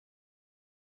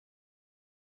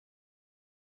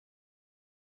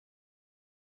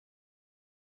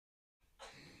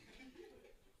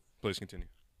Please continue.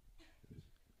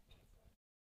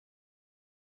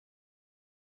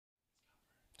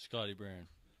 Scotty Brown.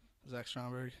 Zach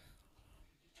Stromberg.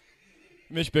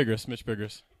 Mitch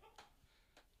Biggers.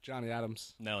 Johnny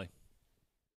Adams. Nelly.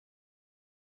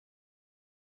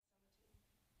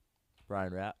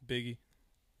 Brian Rapp. Biggie.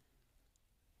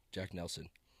 Jack Nelson.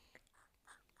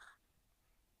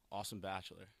 Austin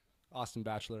Bachelor. Austin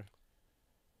Bachelor.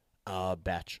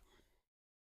 Batch.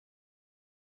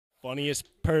 Funniest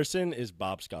person is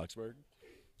Bob Skogsberg.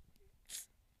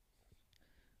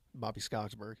 Bobby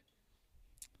Skogsberg.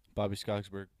 Bobby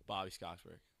Skogsberg. Bobby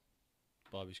Skogsberg.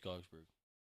 Bobby Skogsberg.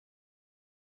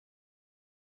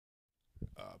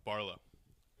 Barlow.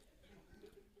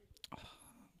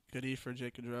 Goodie for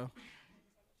Jake Gaudreau.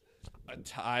 A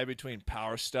tie between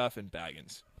Power Stuff and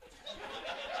Baggins.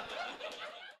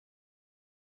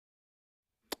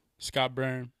 Scott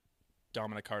Byrne.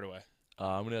 Dominic Hardaway.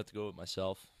 I'm going to have to go with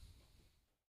myself.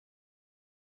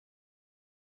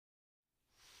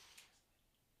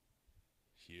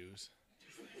 Hughes.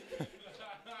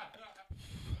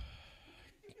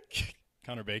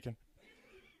 Connor Bacon.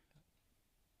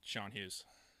 Sean Hughes.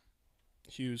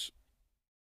 Hughes.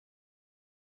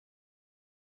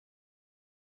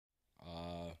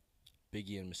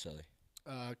 Biggie and Maselli.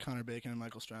 Connor Bacon and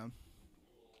Michael Stram.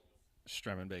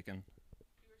 Strem and Bacon.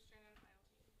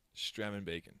 Strem and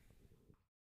Bacon.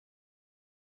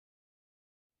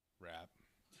 Rapp.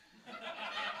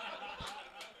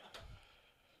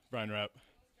 Brian Rapp.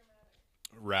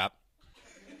 Rap.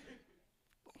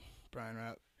 Brian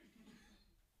Rapp.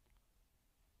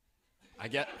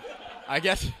 I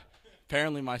guess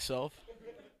apparently myself.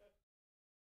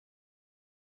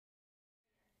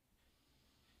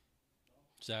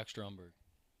 Zach Stromberg.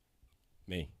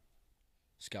 Me.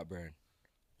 Scott Byrne.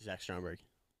 Zach Stromberg.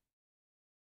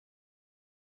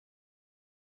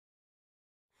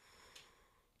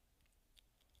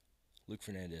 Luke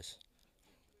Fernandez.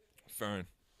 Fern.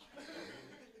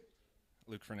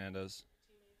 Luke Fernandez.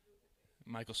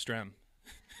 Michael Strem.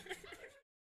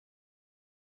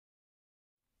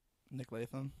 Nick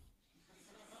Latham.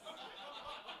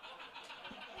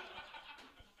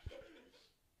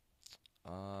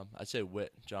 I'd say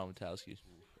Witt. John Witowski.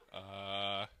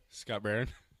 Scott Barron.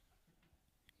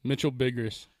 Mitchell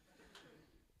Biggers.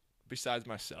 Besides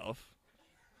myself.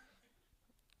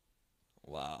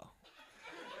 Wow.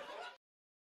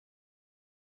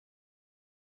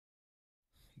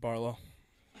 Barlow.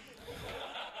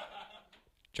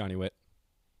 Johnny Witt.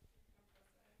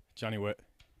 Johnny Witt.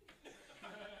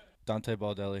 Dante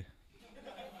Baldelli.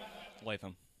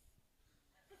 Latham.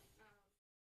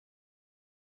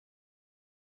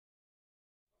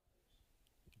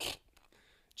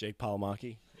 Jake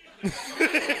Palomaki.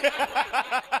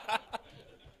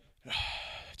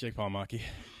 Jake Palomaki.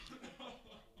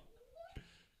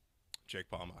 Jake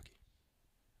Palomaki.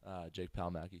 Jake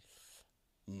Palomaki.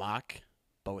 Mock,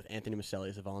 but with Anthony Maselli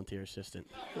as a volunteer assistant.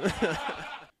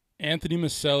 Anthony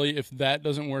Maselli, if that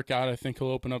doesn't work out, I think he'll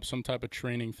open up some type of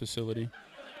training facility.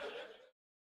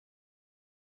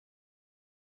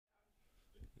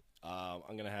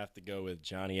 I'm going to have to go with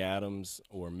Johnny Adams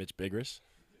or Mitch Biggers.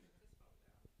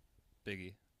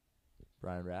 Biggie.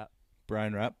 Brian Rapp.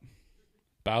 Brian Rapp.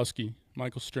 Bowski.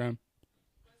 Michael Strem.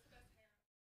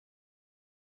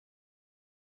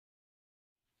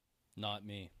 Not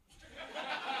me.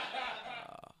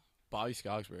 Bobby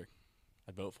Skogsberg.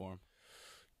 I'd vote for him.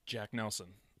 Jack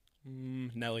Nelson.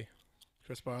 Nelly.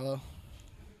 Chris Barlow.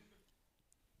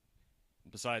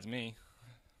 Besides me,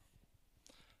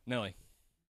 Nelly.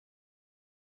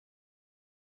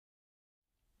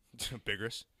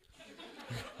 Biggers.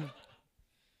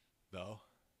 No.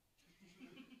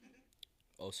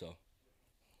 Also.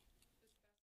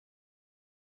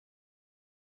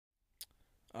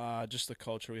 Just the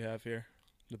culture we have here.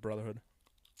 The brotherhood.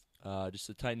 Just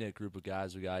a tight-knit group of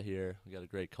guys we got here. We got a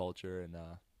great culture and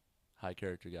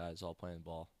high-character guys all playing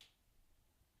ball.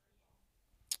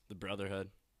 The brotherhood.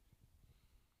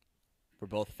 We're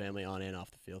both family on and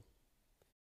off the field.